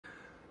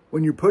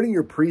When you're putting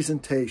your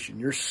presentation,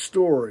 your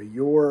story,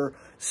 your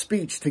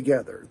speech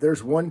together,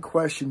 there's one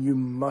question you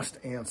must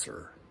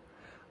answer,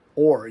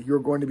 or you're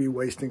going to be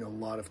wasting a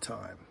lot of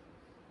time.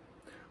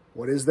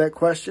 What is that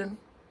question?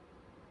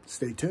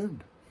 Stay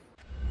tuned.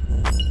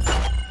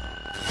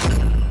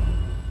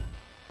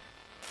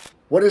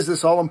 What is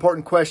this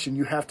all-important question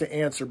you have to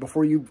answer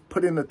before you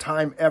put in the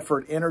time,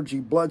 effort, energy,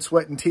 blood,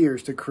 sweat, and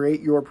tears to create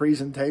your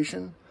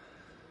presentation?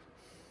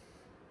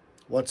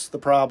 What's the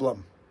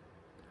problem?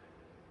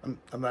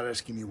 I'm not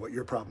asking you what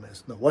your problem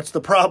is. No, what's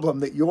the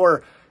problem that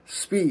your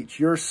speech,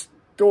 your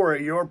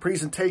story, your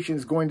presentation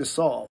is going to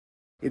solve?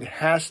 It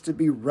has to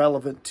be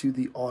relevant to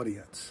the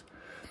audience.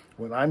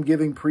 When I'm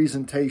giving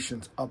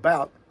presentations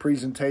about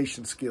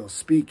presentation skills,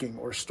 speaking,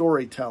 or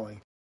storytelling,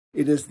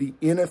 it is the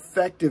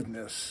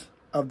ineffectiveness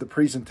of the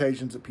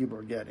presentations that people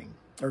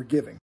are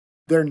giving.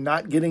 They're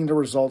not getting the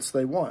results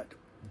they want.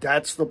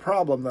 That's the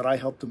problem that I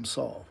help them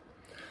solve.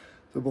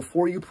 So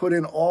before you put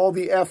in all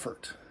the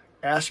effort,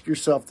 ask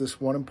yourself this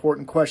one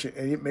important question,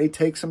 and it may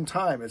take some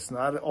time. It's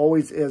not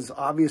always as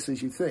obvious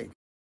as you think.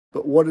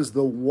 But what is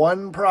the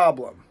one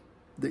problem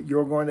that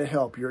you're going to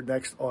help your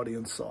next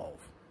audience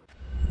solve?